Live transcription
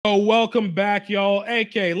Oh, welcome back, y'all.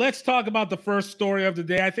 Okay, let's talk about the first story of the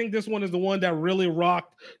day. I think this one is the one that really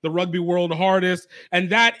rocked the rugby world hardest, and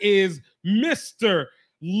that is Mr.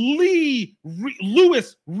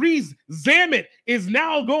 Lewis Rees-Zammit is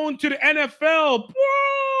now going to the NFL.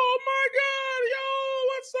 Oh my God, yo,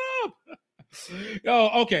 what's up? Yo,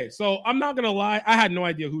 okay, so I'm not gonna lie, I had no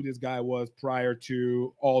idea who this guy was prior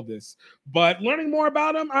to all this, but learning more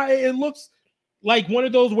about him, it looks like one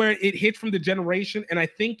of those where it hits from the generation, and I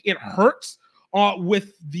think it hurts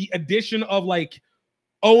with the addition of like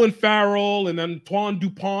Owen Farrell and Antoine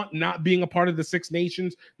Dupont not being a part of the Six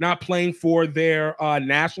Nations, not playing for their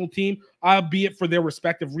national team, albeit for their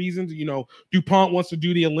respective reasons. You know, Dupont wants to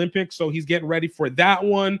do the Olympics, so he's getting ready for that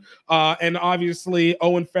one. And obviously,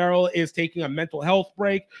 Owen Farrell is taking a mental health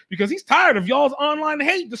break because he's tired of y'all's online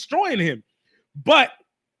hate destroying him. But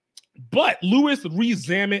Lewis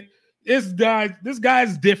Rees-Zammit, this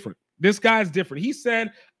guy's different. This guy's different. He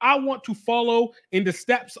said, I want to follow in the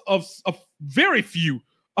steps of very few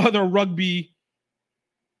other rugby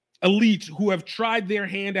elites who have tried their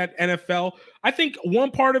hand at NFL. I think one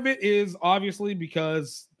part of it is obviously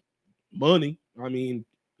because money. I mean,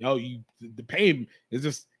 the pay is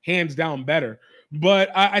just hands down better. But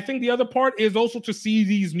I think the other part is also to see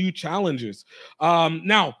these new challenges.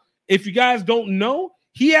 Now, if you guys don't know,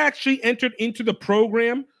 he actually entered into the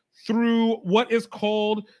program through what is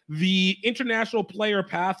called the International Player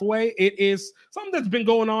Pathway. It is something that's been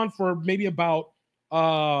going on for maybe about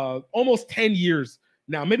almost 10 years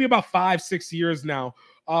now, maybe about 5-6 years now,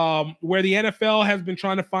 where the NFL has been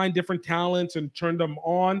trying to find different talents and turn them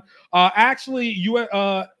on.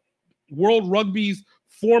 World Rugby's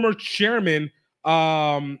former chairman,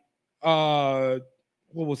 what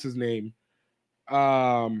was his name?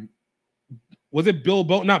 Was it Bill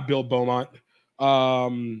Beaumont? Not Bill Beaumont.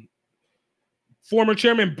 Former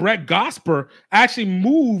chairman Brett Gosper actually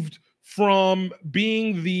moved from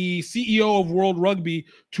being the CEO of World Rugby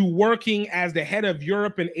to working as the head of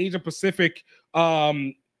Europe and Asia Pacific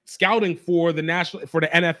scouting for the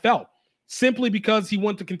NFL, simply because he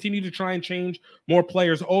wanted to continue to try and change more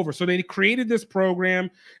players over. So they created this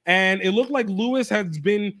program, and it looked like Lewis has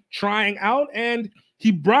been trying out, and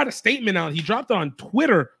he brought a statement out. He dropped it on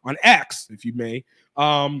Twitter, on X, if you may,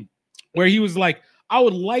 where he was like, I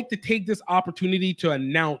would like to take this opportunity to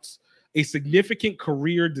announce a significant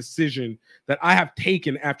career decision that I have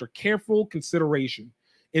taken after careful consideration.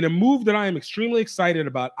 In a move that I am extremely excited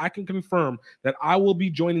about, I can confirm that I will be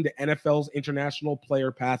joining the NFL's International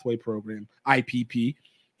Player Pathway Program, IPP,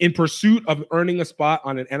 in pursuit of earning a spot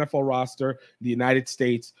on an NFL roster in the United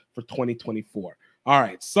States for 2024. All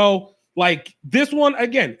right, so like this one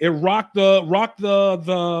again, it rocked the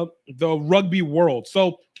rugby world.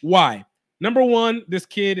 So why? Number one, this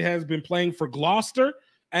kid has been playing for Gloucester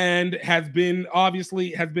and has been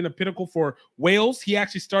a pinnacle for Wales. He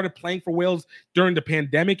actually started playing for Wales during the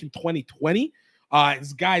pandemic in 2020.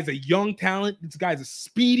 This guy's a young talent. This guy's a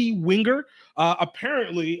speedy winger.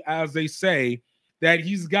 Apparently, as they say, that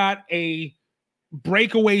he's got a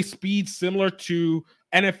breakaway speed similar to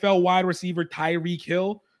NFL wide receiver Tyreek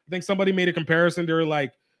Hill. I think somebody made a comparison. They're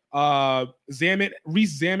like,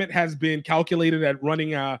 Rees-Zammit has been calculated at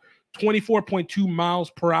running 24.2 miles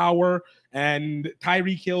per hour, and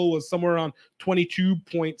Tyreek Hill was somewhere around 22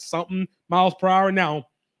 point something miles per hour. Now,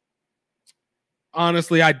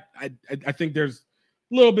 honestly, I think there's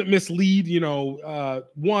a little bit mislead.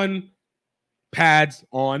 One, pads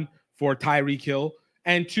on for Tyreek Hill,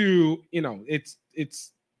 and two,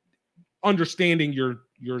 it's understanding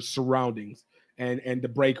your surroundings and the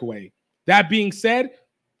breakaway. That being said,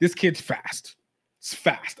 this kid's fast. It's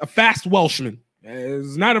fast, a fast Welshman.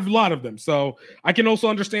 There's not a lot of them. So I can also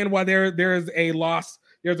understand why there's a loss.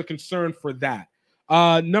 There's a concern for that.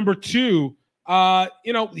 Number two,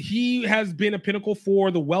 he has been a pinnacle for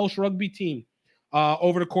the Welsh rugby team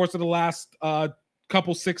over the course of the last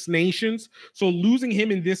couple Six Nations. So losing him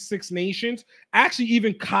in this Six Nations actually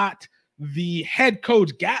even caught the head coach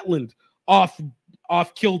Gatland off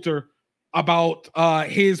kilter about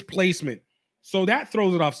his placement. So that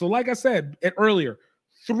throws it off. So like I said earlier,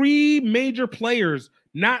 3 major players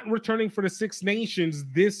not returning for the Six Nations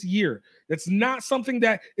this year. That's not something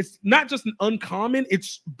that it's not just uncommon.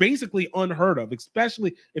 It's basically unheard of,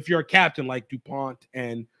 especially if you're a captain like Dupont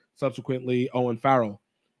and subsequently Owen Farrell.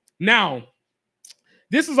 Now,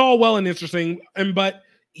 this is all well and interesting, but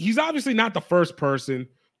he's obviously not the first person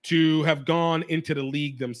to have gone into the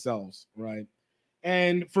league themselves, right?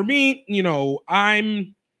 And for me,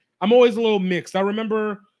 I'm always a little mixed. I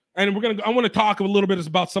remember. And I want to talk a little bit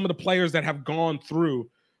about some of the players that have gone through.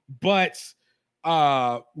 But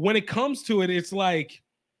when it comes to it, it's like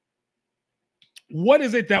what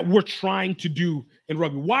is it that we're trying to do in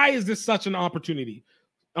rugby? Why is this such an opportunity?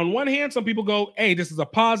 On one hand, some people go, hey, this is a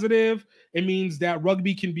positive. It means that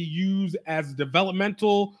rugby can be used as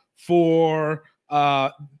developmental for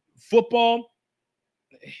football.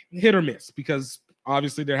 Hit or miss, because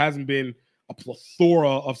obviously there hasn't been a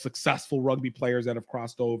plethora of successful rugby players that have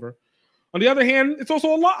crossed over. On the other hand, it's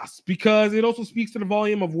also a loss because it also speaks to the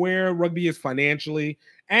volume of where rugby is financially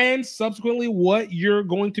and subsequently what you're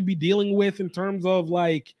going to be dealing with in terms of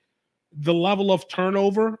like the level of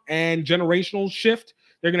turnover and generational shift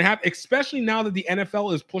they're going to have, especially now that the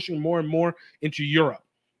NFL is pushing more and more into Europe.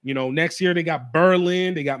 You know, next year they got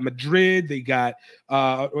Berlin, they got Madrid, they got,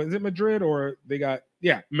 is it Madrid or they got,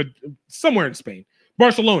 somewhere in Spain.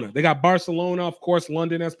 Barcelona. They got Barcelona, of course,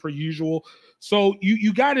 London as per usual. So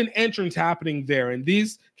you got an entrance happening there, and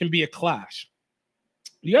these can be a clash.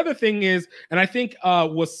 The other thing is, and I think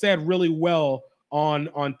was said really well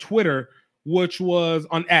on Twitter, which was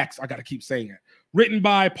on X, I got to keep saying it, written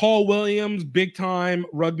by Paul Williams, big time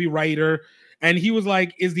rugby writer. And he was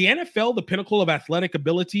like, is the NFL the pinnacle of athletic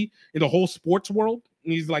ability in the whole sports world?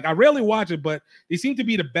 And he's like, I rarely watch it, but they seem to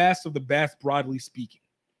be the best of the best, broadly speaking.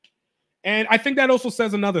 And I think that also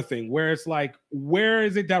says another thing where it's like, where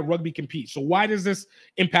is it that rugby competes? So why does this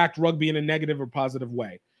impact rugby in a negative or positive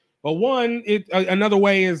way? Well, one, another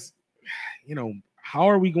way is, you know, how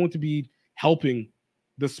are we going to be helping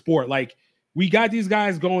the sport? Like, we got these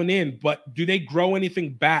guys going in, but do they grow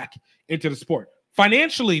anything back into the sport?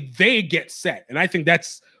 Financially, they get set. And I think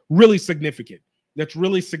that's really significant. That's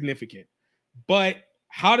really significant. But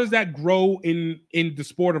how does that grow in the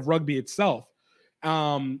sport of rugby itself?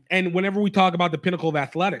 And whenever we talk about the pinnacle of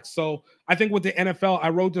athletics. So I think with the NFL, I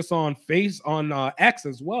wrote this on X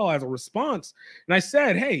as well as a response. And I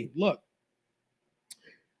said, hey, look,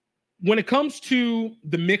 when it comes to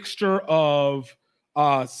the mixture of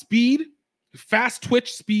speed, fast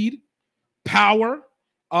twitch speed, power,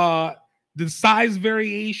 the size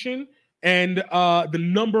variation, and the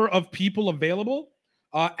number of people available,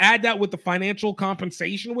 add that with the financial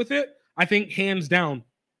compensation with it, I think hands down,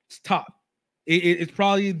 it's top. It's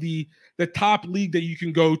probably the top league that you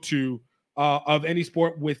can go to of any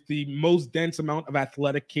sport with the most dense amount of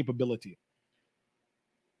athletic capability.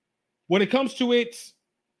 When it comes to it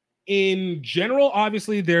in general,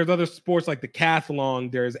 obviously there's other sports like the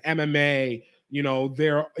decathlon, there's MMA, you know,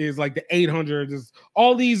 there is like the 800, there's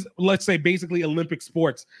all these, let's say, basically Olympic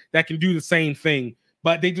sports that can do the same thing,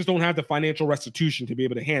 but they just don't have the financial restitution to be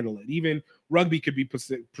able to handle it. Even rugby could be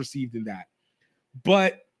perceived in that.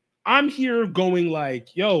 But I'm here going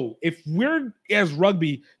like, yo, if we're as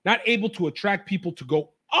rugby not able to attract people to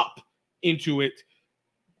go up into it,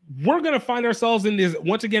 we're going to find ourselves in this,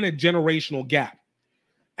 once again, a generational gap.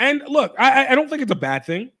 And look, I don't think it's a bad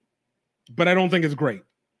thing, but I don't think it's great.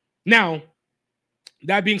 Now,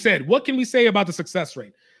 that being said, what can we say about the success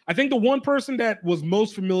rate? I think the one person that was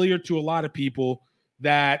most familiar to a lot of people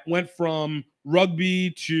that went from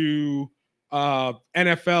rugby to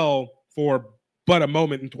NFL for but a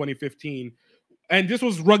moment in 2015, and this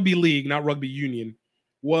was rugby league, not rugby union,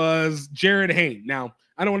 was Jared Hayne. Now,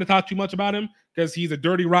 I don't want to talk too much about him because he's a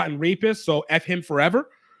dirty, rotten rapist, so F him forever.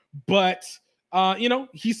 But, you know,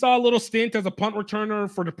 he saw a little stint as a punt returner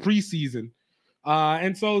for the preseason.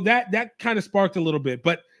 And so that kind of sparked a little bit.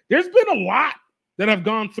 But there's been a lot that have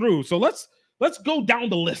gone through. So let's go down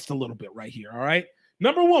the list a little bit right here, all right?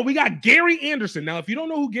 Number one, we got Gary Anderson. Now, if you don't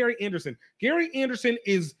know who Gary Anderson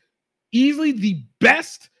is easily the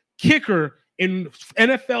best kicker in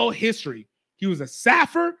NFL history. He was a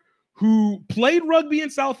Saffer who played rugby in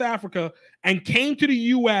South Africa and came to the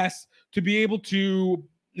U.S. to be able to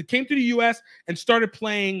came to the U.S. and started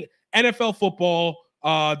playing NFL football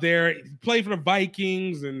there. He played for the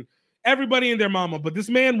Vikings and everybody and their mama. But this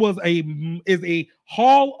man is a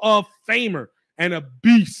Hall of Famer and a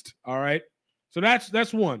beast. All right. So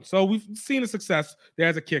that's one. So we've seen a success there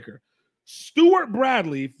as a kicker. Stuart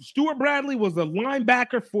Bradley was a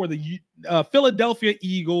linebacker for the Philadelphia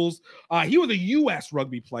Eagles. He was a U.S.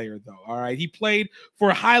 rugby player, though. All right, he played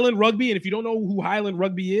for Highland Rugby, and if you don't know who Highland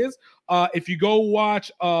Rugby is, if you go watch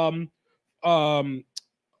Forever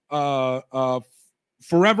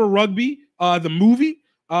Rugby, the movie,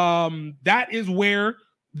 that is where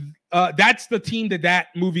that's the team that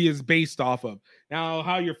movie is based off of. Now,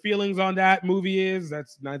 how your feelings on that movie is,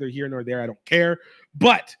 that's neither here nor there. I don't care,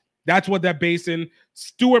 but that's what that based in.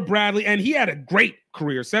 Stuart Bradley, and he had a great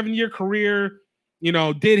career, 7-year career, you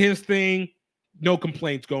know, did his thing. No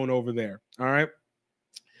complaints going over there. All right.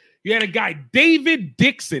 You had a guy, David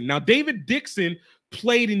Dixon. Now, David Dixon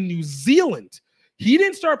played in New Zealand. He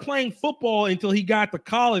didn't start playing football until he got to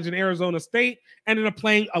college in Arizona State. Ended up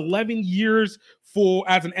playing 11 years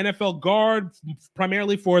as an NFL guard,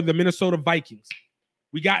 primarily for the Minnesota Vikings.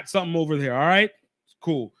 We got something over there. All right,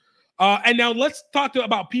 cool. And now let's talk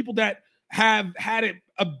about people that have had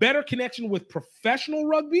a better connection with professional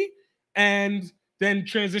rugby and then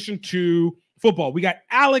transition to football. We got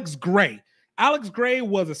Alex Gray. Alex Gray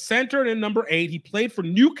was a center in number 8. He played for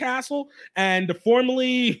Newcastle and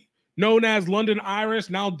formerly known as London Irish,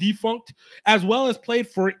 now defunct, as well as played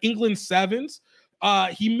for England Sevens.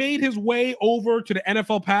 He made his way over to the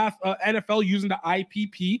NFL path, NFL using the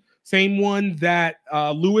IPP, same one that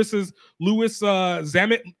Rees-Zammit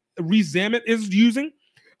is using.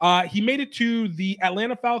 He made it to the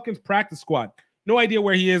Atlanta Falcons practice squad. No idea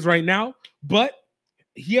where he is right now, but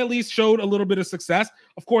he at least showed a little bit of success,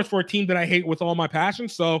 of course, for a team that I hate with all my passion.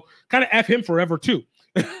 So kind of F him forever too.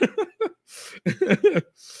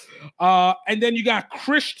 And then you got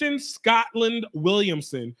Christian Scotland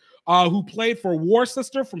Williamson, who played for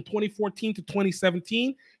Worcester from 2014 to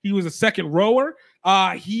 2017. He was a second rower.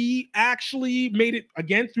 He actually made it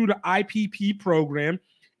again through the IPP program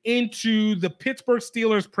into the Pittsburgh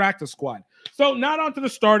Steelers practice squad. So not onto the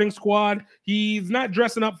starting squad. He's not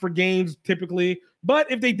dressing up for games typically,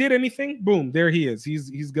 but if they did anything, boom, there he is.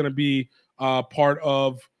 He's going to be part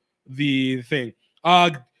of the thing.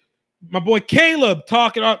 My boy Caleb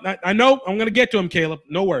talking up. I know I'm going to get to him, Caleb.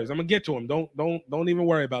 No worries. I'm going to get to him. Don't even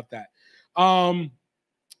worry about that.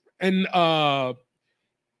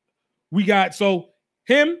 We got, so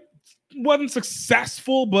him wasn't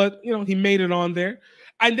successful, but you know, he made it on there.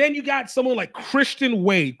 And then you got someone like Christian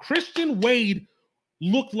Wade. Christian Wade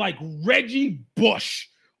looked like Reggie Bush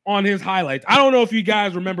on his highlights. I don't know if you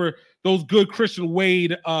guys remember those good Christian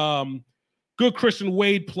Wade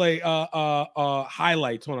play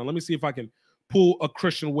highlights. Hold on, let me see if I can pull a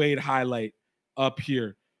Christian Wade highlight up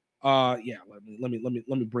here. Yeah, let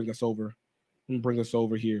me bring us over. Let me bring us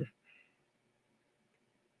over here.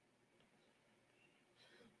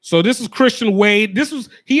 So this is Christian Wade.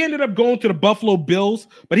 He ended up going to the Buffalo Bills,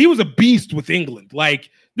 but he was a beast with England. Like,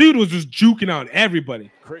 dude was just juking on everybody.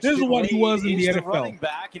 This is what he was in the NFL. Running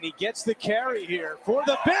back, and he gets the carry here for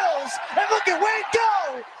the Bills. And look at Wade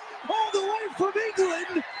go! All the way from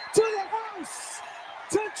England to the house.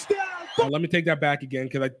 Touchdown. Let me take that back again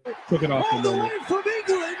because I took it off. All the way from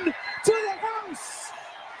England to the house.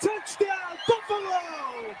 Touchdown,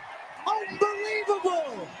 Buffalo.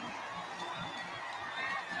 Unbelievable.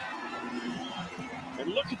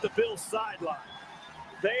 And look at the Bills sideline.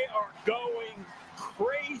 They are going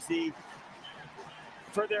crazy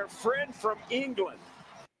for their friend from England.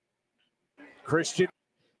 Christian.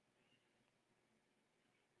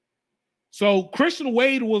 So Christian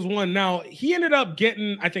Wade was one. Now, he ended up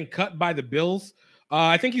getting, I think, cut by the Bills.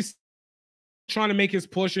 I think he's trying to make his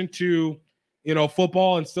push into, you know,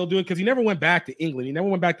 football and still do it because he never went back to England. He never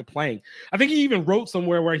went back to playing. I think he even wrote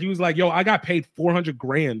somewhere where he was like, yo, I got paid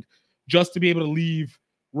 $400,000 just to be able to leave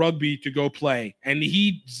rugby to go play. And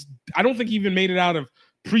I don't think he even made it out of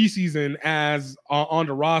preseason as on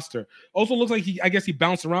the roster. Also looks like I guess he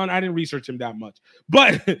bounced around. I didn't research him that much,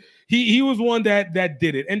 but he was one that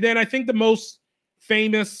did it. And then I think the most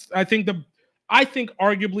famous, I think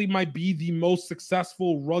arguably might be the most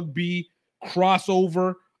successful rugby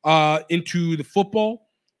crossover into the football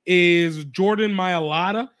is Jordan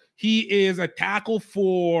Mailata. He is a tackle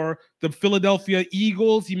for the Philadelphia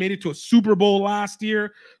Eagles. He made it to a Super Bowl last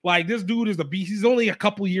year. Like, this dude is a beast. He's only a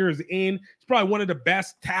couple years in. He's probably one of the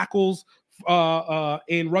best tackles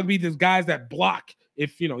in rugby. There's guys that block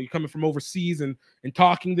if, you know, you're coming from overseas and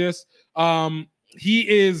talking this. He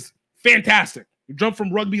is fantastic. He jumped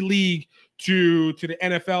from rugby league to the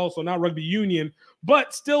NFL, so not rugby union,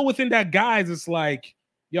 but still within that guys, it's like,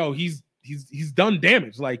 yo, he's done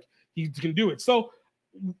damage. Like, he can do it. So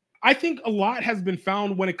I think a lot has been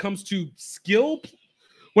found when it comes to skill.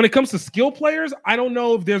 When it comes to skill players, I don't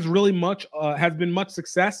know if there's really has been much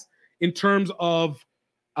success in terms of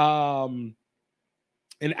a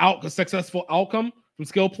successful outcome from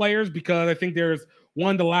skill players, because I think there's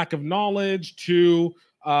one, the lack of knowledge, two,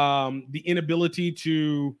 the inability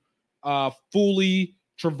to fully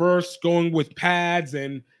traverse going with pads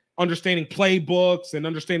and understanding playbooks and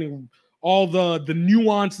understanding all the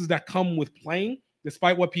nuances that come with playing,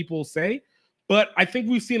 despite what people say. But I think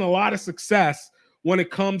we've seen a lot of success when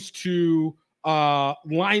it comes to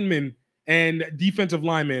linemen and defensive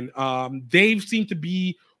linemen. They seem to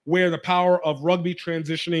be where the power of rugby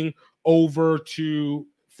transitioning over to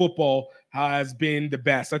football has been the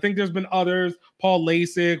best. I think there's been others. Paul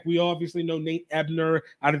Lasik. We obviously know Nate Ebner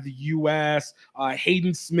out of the U.S.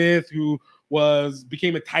 Hayden Smith, who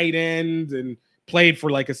became a tight end and played for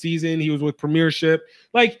like a season. He was with Premiership.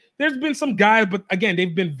 Like, there's been some guys, but again,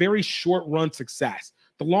 they've been very short run success.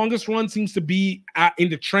 The longest run seems to be in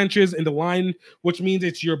the trenches, in the line, which means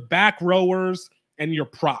it's your back rowers and your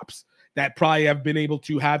props that probably have been able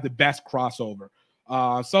to have the best crossover.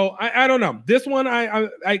 So I don't know. This one, I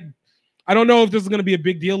don't know if this is going to be a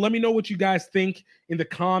big deal. Let me know what you guys think in the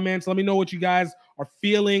comments. Let me know what you guys are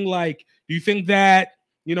feeling like. Do you think that,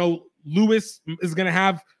 you know, Lewis is going to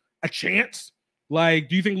have a chance? Like,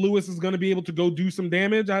 do you think Lewis is going to be able to go do some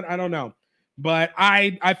damage? I don't know. But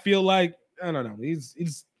I feel like, I don't know.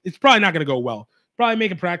 It's probably not going to go well. Probably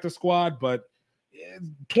make a practice squad, but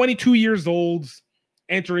 22 years old,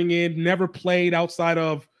 entering in, never played outside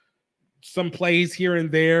of some plays here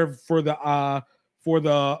and there for the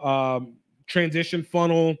transition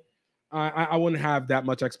funnel. I wouldn't have that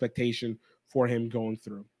much expectation for him going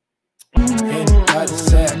through. Anybody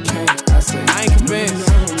say I can't, I say I ain't convinced.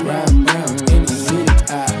 Ride around in the city,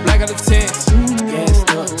 black out the tents. Gassed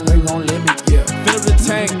up, they gon' let me, yeah. Fill up the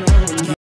tank.